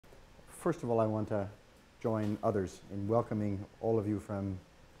first of all, I want to join others in welcoming all of you from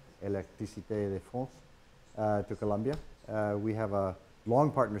Électricité de France to Columbia. We have a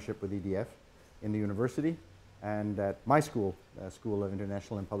long partnership with EDF in the university and at my school, School of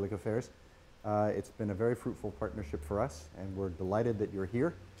International and Public Affairs. It's been a very fruitful partnership for us, and we're delighted that you're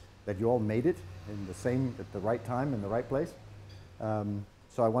here, that you all made it at the right time in the right place.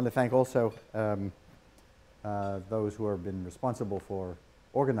 So I want to thank also those who have been responsible for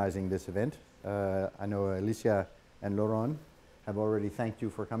organizing this event. I know Alicia and Laurent have already thanked you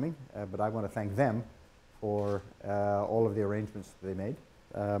for coming, but I want to thank them for all of the arrangements that they made.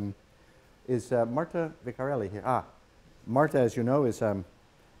 Is Marta Vicarelli here? Marta, as you know,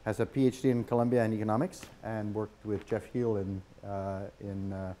 has a PhD in Columbia in economics and worked with Jeff Heel in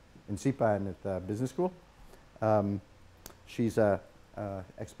SIPA and at the business school. She's an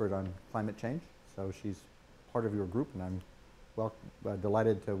expert on climate change, so she's part of your group, and I'm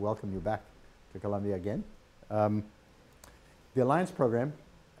delighted to welcome you back to Columbia again. The Alliance program,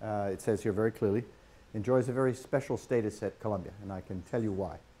 it says here very clearly, enjoys a very special status at Columbia, and I can tell you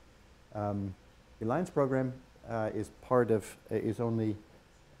why. The Alliance program is only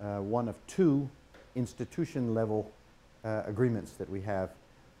one of two institution-level agreements that we have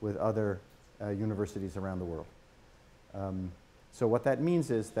with other universities around the world. So what that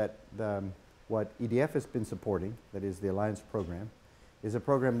means is that what EDF has been supporting, that is the Alliance program, is a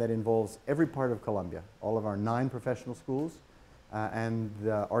program that involves every part of Columbia, all of our 9 professional schools, and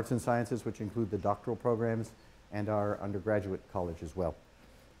the arts and sciences, which include the doctoral programs, and our undergraduate college as well.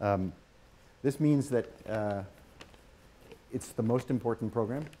 This means that it's the most important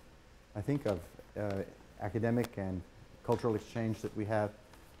program, I think, of academic and cultural exchange that we have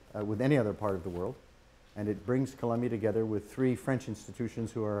with any other part of the world. And it brings Columbia together with 3 French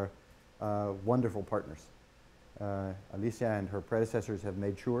institutions who are wonderful partners. Alicia and her predecessors have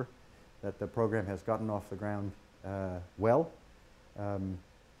made sure that the program has gotten off the ground well,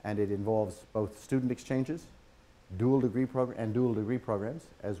 and it involves both student exchanges, dual degree programs,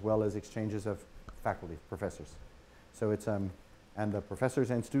 as well as exchanges of faculty, professors. So it's, and the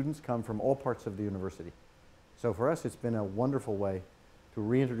professors and students come from all parts of the university. So for us, it's been a wonderful way to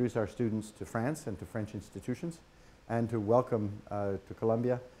reintroduce our students to France and to French institutions, and to welcome to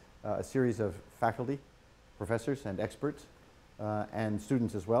Columbia a series of faculty, professors and experts, and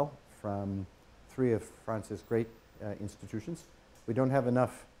students as well from 3 of France's great institutions. We don't have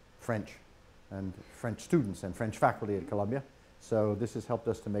enough French students and French faculty at Columbia, so this has helped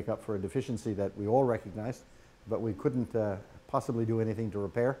us to make up for a deficiency that we all recognized, but we couldn't possibly do anything to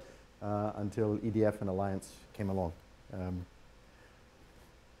repair until EDF and Alliance came along.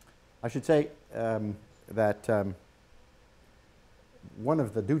 I should say that one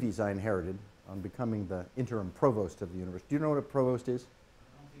of the duties I inherited on becoming the interim provost of the university. Do you know what a provost is?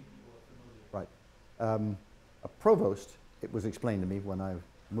 I don't think you are familiar. Right. A provost, it was explained to me when I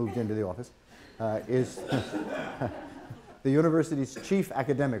moved into the office, is the university's chief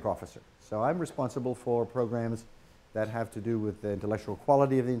academic officer. So I'm responsible for programs that have to do with the intellectual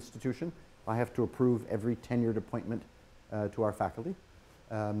quality of the institution. I have to approve every tenured appointment to our faculty.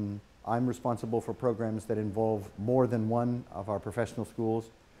 I'm responsible for programs that involve more than one of our professional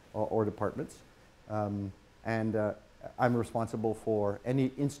schools or departments. And I'm responsible for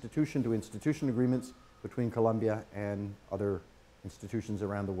any institution-to-institution agreements between Columbia and other institutions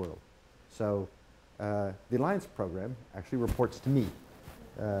around the world. So the Alliance program actually reports to me.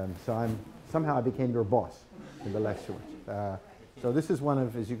 So somehow I became your boss in the lecture. So this is one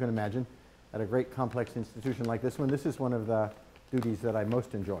of, as you can imagine, at a great complex institution like this one, this is one of the duties that I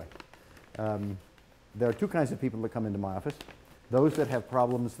most enjoy. There are 2 kinds of people that come into my office. Those that have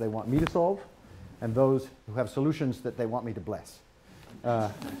problems they want me to solve, and those who have solutions that they want me to bless.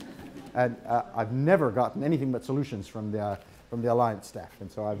 And I've never gotten anything but solutions from the Alliance staff,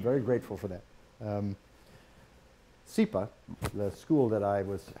 and so I'm very grateful for that. SIPA, the school that I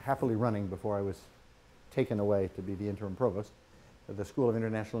was happily running before I was taken away to be the interim provost, the School of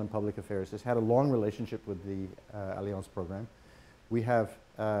International and Public Affairs, has had a long relationship with the Alliance program. We have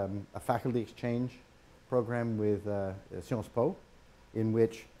a faculty exchange program with Sciences Po, in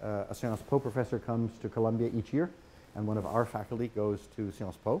which a Sciences Po professor comes to Columbia each year, and one of our faculty goes to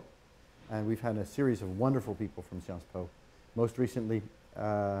Sciences Po. And we've had a series of wonderful people from Sciences Po. Most recently,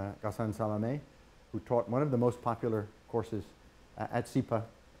 Ghassan Salameh, who taught one of the most popular courses at SIPA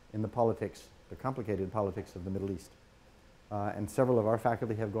in the complicated politics of the Middle East. And several of our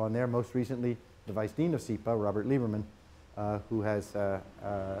faculty have gone there. Most recently, the Vice Dean of SIPA, Robert Lieberman, who is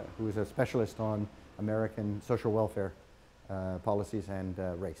a specialist on American social welfare policies and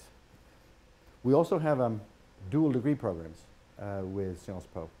race. We also have dual degree programs with Sciences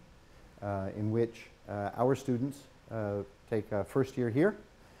Po. in which our students take a first year here,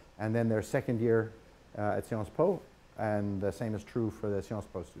 and then their second year at Sciences Po, and the same is true for the Sciences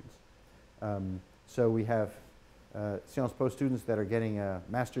Po students. So we have Sciences Po students that are getting a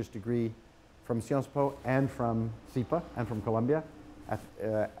master's degree from Sciences Po and from SIPA and from Columbia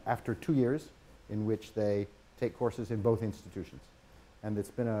after 2 years in which they take courses in both institutions. And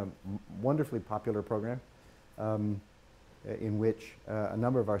it's been a wonderfully popular program in which a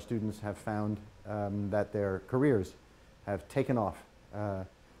number of our students have found that their careers have taken off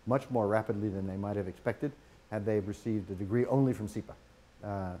much more rapidly than they might have expected had they received a degree only from SIPA.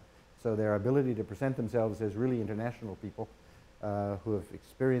 So their ability to present themselves as really international people who have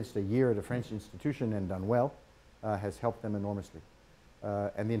experienced a year at a French institution and done well has helped them enormously.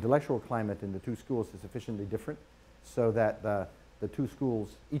 And the intellectual climate in the two schools is sufficiently different so that the two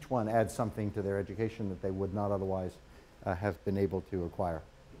schools, each one adds something to their education that they would not otherwise have been able to acquire.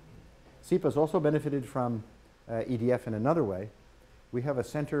 SIPA has also benefited from EDF in another way. We have a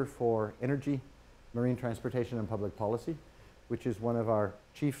Center for Energy, Marine Transportation and Public Policy, which is one of our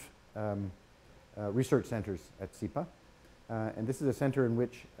chief research centers at SIPA. And this is a center in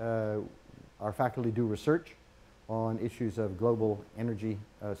which our faculty do research on issues of global energy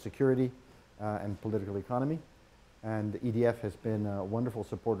security and political economy. And EDF has been a wonderful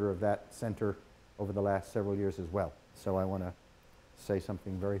supporter of that center over the last several years as well. So I want to say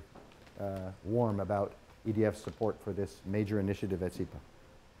something very warm about EDF's support for this major initiative at SIPA.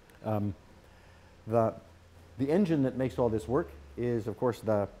 The engine that makes all this work is, of course,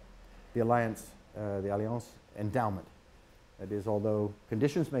 the Alliance endowment. That is, although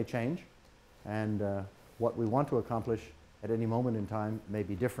conditions may change and what we want to accomplish at any moment in time may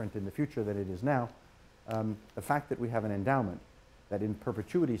be different in the future than it is now, the fact that we have an endowment that in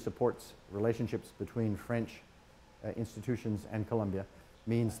perpetuity supports relationships between French institutions and Columbia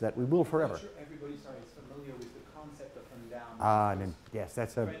means that we will forever. I'm not sure everybody is familiar with the concept of endowment. Yes,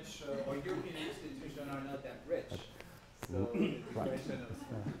 that's a... French or European institutions are not that rich. So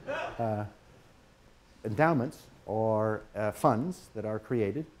right. Endowments are funds that are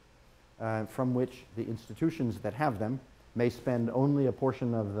created from which the institutions that have them may spend only a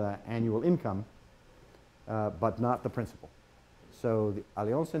portion of the annual income, but not the principal. So the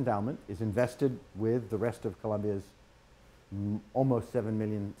Alliance endowment is invested with the rest of Columbia's almost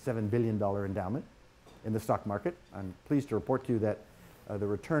 $7 billion endowment in the stock market. I'm pleased to report to you that the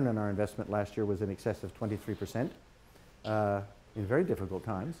return on our investment last year was in excess of 23% in very difficult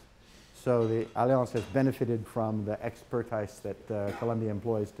times. So the Alliance has benefited from the expertise that Columbia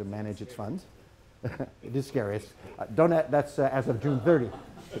employs to manage its funds. It is scary. That's as of June 30.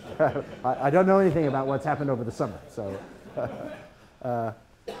 I don't know anything about what's happened over the summer. So,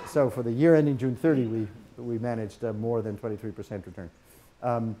 so for the year ending June 30, we managed more than 23% return.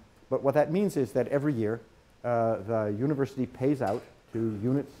 But what that means is that every year the university pays out to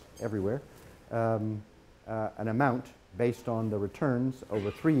units everywhere an amount based on the returns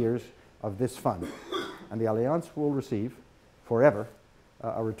over 3 years of this fund. And the Alliance will receive forever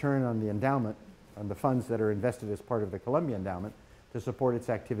a return on the endowment, on the funds that are invested as part of the Columbia endowment to support its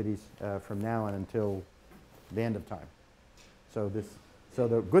activities from now on until the end of time. So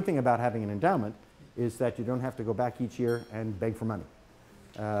the good thing about having an endowment is that you don't have to go back each year and beg for money.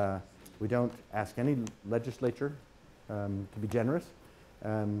 We don't ask any legislature to be generous,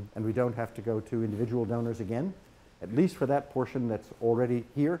 and we don't have to go to individual donors again, at least for that portion that's already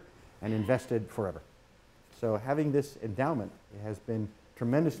here and invested forever. So having this endowment has been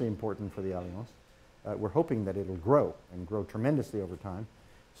tremendously important for the Alliance. We're hoping that it'll grow and grow tremendously over time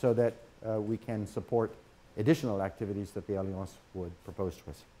so that we can support additional activities that the Alliance would propose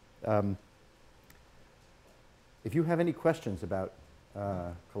to us. If you have any questions about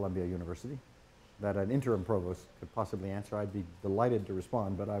Columbia University that an interim provost could possibly answer, I'd be delighted to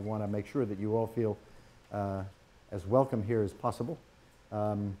respond, but I want to make sure that you all feel as welcome here as possible.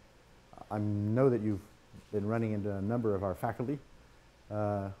 I know that you've been running into a number of our faculty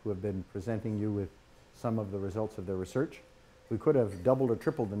who have been presenting you with some of the results of their research. We could have doubled or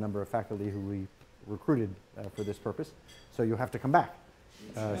tripled the number of faculty who we recruited for this purpose, so you'll have to come back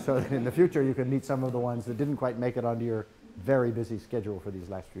so that in the future you can meet some of the ones that didn't quite make it onto your very busy schedule for these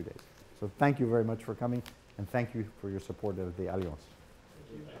last few days. So thank you very much for coming, and thank you for your support of the Alliance.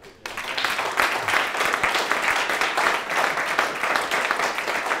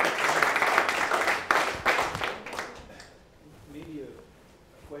 Maybe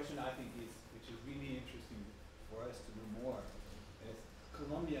a question I think which is really interesting for us to do more is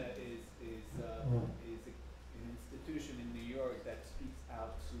Columbia is an institution in New York that speaks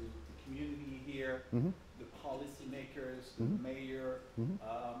out to the community here, the policymakers, the mayor.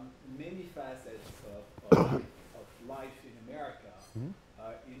 Many facets of life in America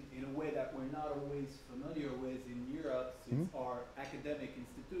in a way that we're not always familiar with in Europe, since our academic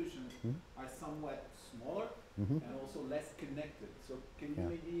institutions are somewhat smaller and also less connected. So can you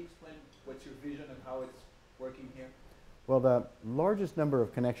maybe explain what's your vision of how it's working here? Well, the largest number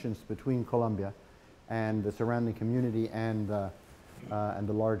of connections between Columbia and the surrounding community and the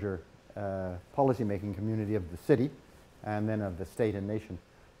larger policy-making community of the city and then of the state and nation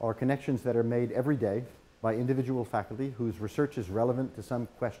are connections that are made every day by individual faculty whose research is relevant to some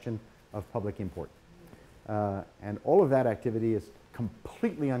question of public import. And all of that activity is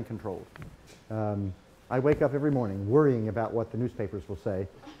completely uncontrolled. I wake up every morning worrying about what the newspapers will say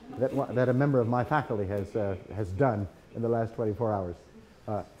that a member of my faculty has done in the last 24 hours,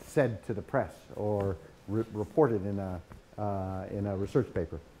 said to the press or reported in a research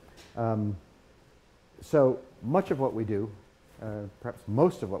paper. So much of what we do, perhaps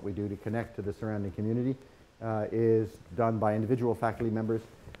most of what we do to connect to the surrounding community is done by individual faculty members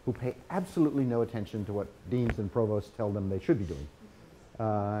who pay absolutely no attention to what deans and provosts tell them they should be doing.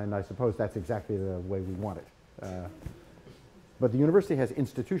 And I suppose that's exactly the way we want it. But the university has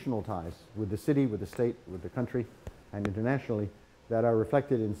institutional ties with the city, with the state, with the country, and internationally that are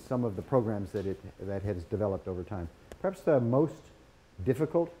reflected in some of the programs that has developed over time. Perhaps the most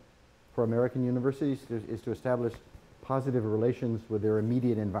difficult for American universities is to establish positive relations with their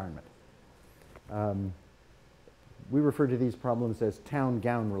immediate environment. We refer to these problems as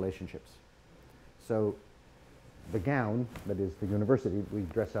town-gown relationships. So the gown, that is the university, we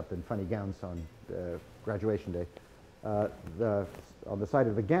dress up in funny gowns on graduation day. On the side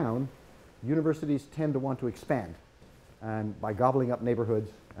of the gown, universities tend to want to expand, and by gobbling up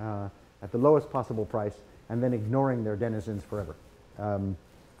neighborhoods at the lowest possible price and then ignoring their denizens forever. On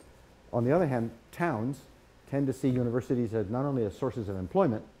the other hand, towns tend to see universities as not only as sources of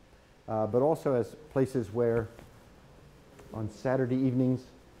employment, but also as places where on Saturday evenings,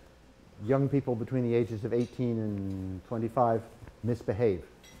 young people between the ages of 18 and 25 misbehave.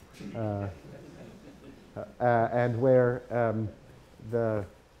 And where the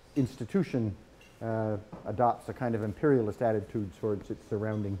institution adopts a kind of imperialist attitude towards its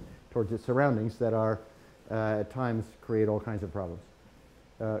surroundings that are at times create all kinds of problems.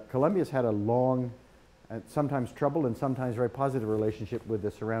 Columbia's had a long, sometimes troubled and sometimes very positive relationship with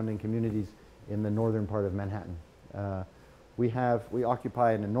the surrounding communities in the northern part of Manhattan. We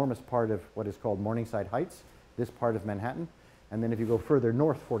occupy an enormous part of what is called Morningside Heights, this part of Manhattan. And then if you go further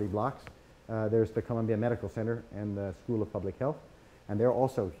north 40 blocks, there's the Columbia Medical Center and the School of Public Health. And they're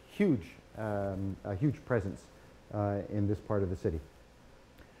also a huge presence in this part of the city.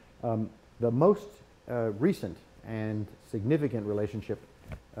 The most recent and significant relationships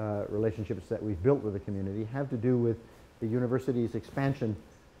that we've built with the community have to do with the university's expansion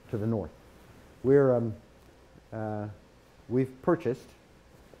to the north. We've purchased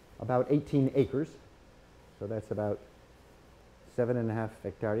about 18 acres, so that's about 7.5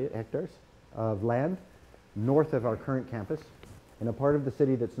 hectares of land north of our current campus in a part of the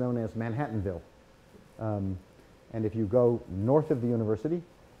city that's known as Manhattanville. And if you go north of the university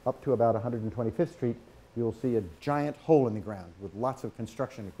up to about 125th Street, you'll see a giant hole in the ground with lots of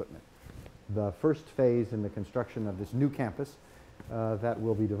construction equipment. The first phase in the construction of this new campus that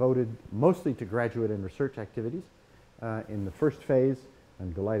will be devoted mostly to graduate and research activities. In the first phase,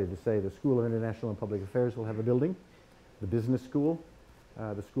 I'm delighted to say the School of International and Public Affairs will have a building. The business school,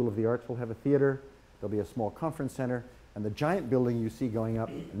 the School of the Arts will have a theater. There'll be a small conference center. And the giant building you see going up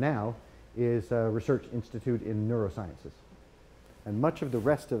now is a research institute in neurosciences. And much of the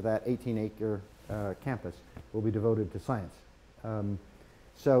rest of that 18-acre campus will be devoted to science.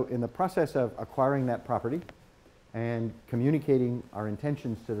 So in the process of acquiring that property and communicating our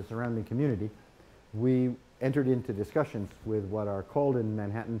intentions to the surrounding community, we entered into discussions with what are called in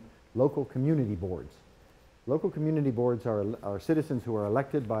Manhattan local community boards. Local community boards are citizens who are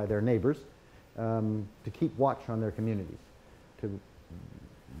elected by their neighbors to keep watch on their communities, to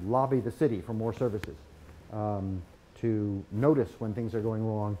lobby the city for more services, to notice when things are going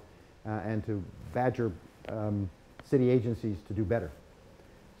wrong, and to badger city agencies to do better.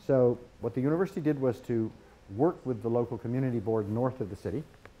 So what the university did was to work with the local community board north of the city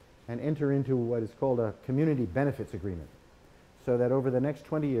and enter into what is called a community benefits agreement, so that over the next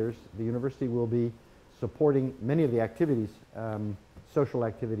 20 years, the university will be supporting many of the activities, social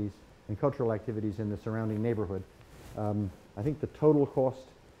activities and cultural activities in the surrounding neighborhood. I think the total cost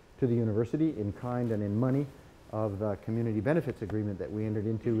to the university in kind and in money of the community benefits agreement that we entered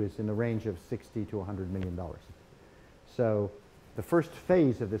into is in the range of $60 to $100 million. So the first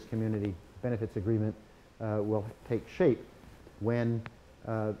phase of this community benefits agreement will take shape when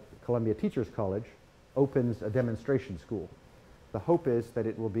Columbia Teachers College opens a demonstration school. The hope is that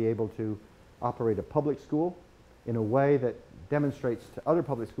it will be able to operate a public school in a way that demonstrates to other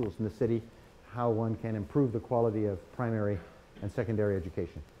public schools in the city how one can improve the quality of primary and secondary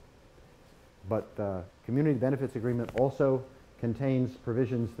education. But the Community Benefits Agreement also contains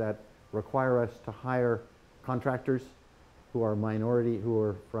provisions that require us to hire contractors who are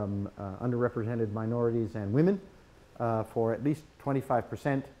from underrepresented minorities and women for at least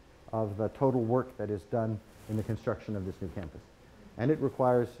 25% of the total work that is done in the construction of this new campus. And it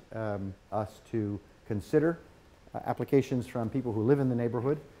requires us to consider applications from people who live in the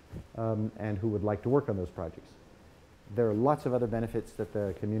neighborhood and who would like to work on those projects. There are lots of other benefits that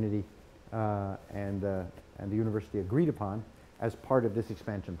the community and the university agreed upon as part of this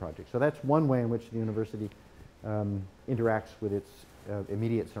expansion project. So that's one way in which the university interacts with its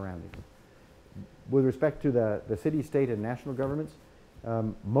immediate surroundings. With respect to the city, state, and national governments,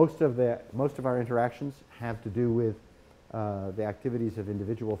 most of our interactions have to do with the activities of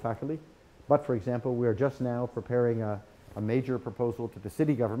individual faculty. But for example, we are just now preparing a major proposal to the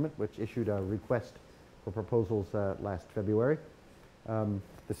city government, which issued a request for proposals last February.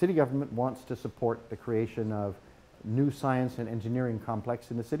 The city government wants to support the creation of new science and engineering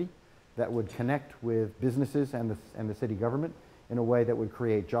complex in the city that would connect with businesses and the city government in a way that would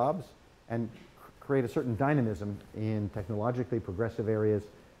create jobs and create a certain dynamism in technologically progressive areas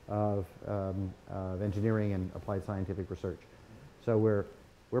of engineering and applied scientific research. So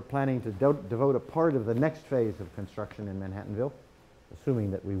we're planning to devote a part of the next phase of construction in Manhattanville,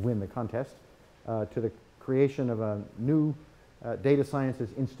 assuming that we win the contest, to the creation of a new data sciences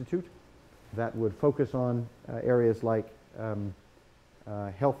institute that would focus on areas like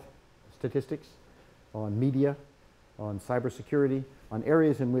health statistics, on media, on cybersecurity, on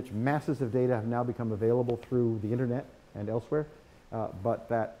areas in which masses of data have now become available through the internet and elsewhere, but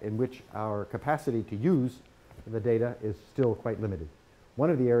that in which our capacity to use the data is still quite limited. One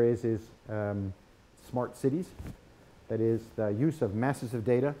of the areas is smart cities, that is the use of masses of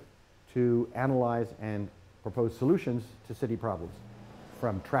data to analyze and propose solutions to city problems,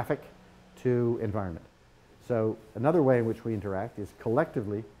 from traffic to environment. So another way in which we interact is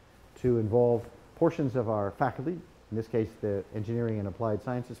collectively to involve portions of our faculty, in this case the engineering and applied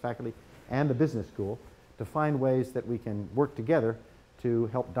sciences faculty and the business school, to find ways that we can work together to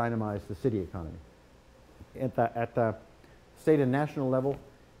help dynamize the city economy. At the state and national level,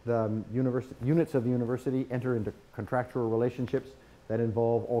 the units of the university enter into contractual relationships that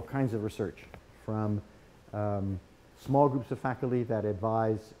involve all kinds of research, from small groups of faculty that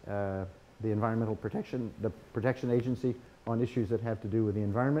advise the Environmental Protection Agency on issues that have to do with the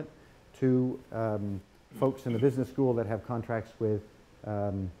environment, to folks in the business school that have contracts with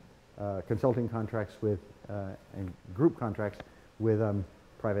consulting contracts with and group contracts with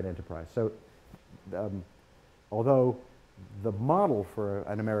private enterprise. So although the model for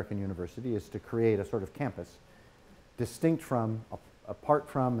an American university is to create a sort of campus distinct from, apart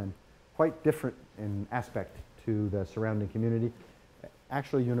from, and quite different in aspect to the surrounding community,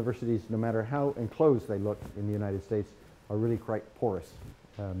 actually universities, no matter how enclosed they look in the United States, are really quite porous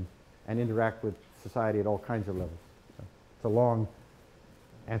and interact with society at all kinds of levels. So it's a long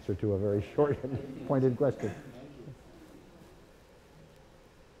answer to a very short and pointed question.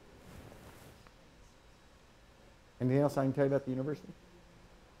 Anything else I can tell you about the university?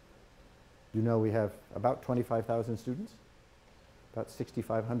 You know we have about 25,000 students. About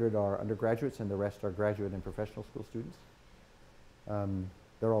 6,500 are undergraduates and the rest are graduate and professional school students.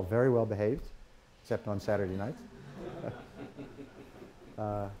 They're all very well behaved, except on Saturday nights.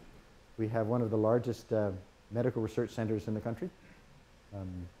 We have one of the largest medical research centers in the country.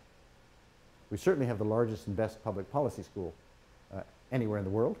 We certainly have the largest and best public policy school anywhere in the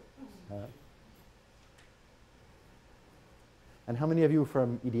world. And how many of you are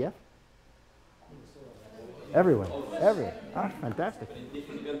from EDF? Everyone. Everyone. Ah, fantastic. But in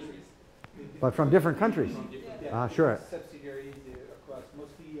different countries. But from different countries. Ah, sure. Subsidiaries across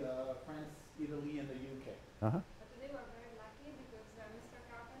mostly France, Italy, and the UK. Uh-huh. But today we're very lucky because Mr.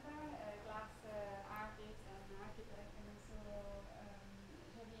 Carpenter, a glass artist and architect, and also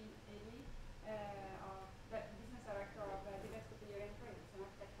Javi Eli, our business director of Diverse Cotillion Print, an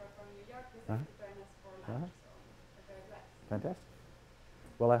architecture from New York, decided to join us for lunch. So we're very blessed. Fantastic.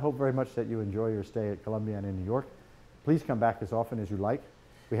 Well, I hope very much that you enjoy your stay at Columbia and in New York. Please come back as often as you like.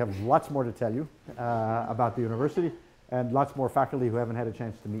 We have lots more to tell you about the university and lots more faculty who haven't had a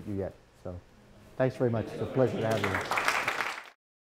chance to meet you yet. So thanks very much. It's a pleasure to have you.